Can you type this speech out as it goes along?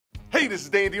Hey, this is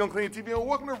Dan D on Clean TV, and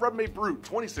welcome to Rubbermaid Brute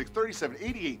 26, 37,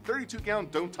 88, 32-gallon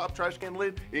dome top trash can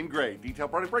lid in gray.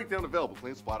 Detailed product breakdown available at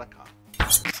cleansupply.com.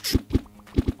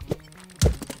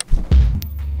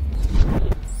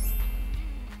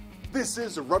 This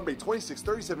is a Rubbermaid 26,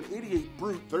 37, 88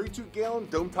 Brute 32-gallon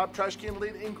dome top trash can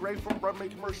lid in gray from Rubbermaid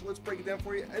commercial. Let's break it down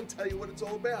for you and tell you what it's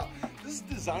all about. This is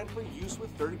designed for use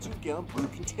with 32-gallon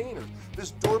Brute containers. This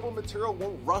durable material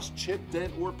won't rust, chip,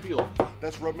 dent, or peel.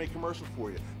 That's Rubbermaid commercial for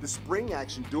you. The spring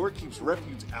action door keeps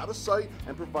refuse out of sight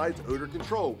and provides odor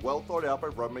control. Well thought out by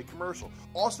Rubbermaid commercial.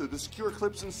 Also, the secure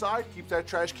clips inside keep that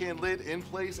trash can lid in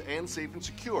place and safe and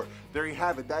secure. There you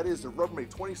have it. That is the Rubbermaid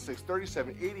 26,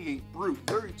 37, 88 Brute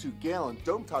 32-gallon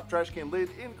dome top trash can lid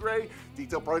in gray.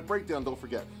 Detailed product breakdown. Don't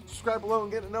forget. Subscribe below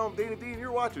and get to know I'm Dana D, and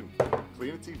you're watching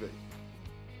Clean TV.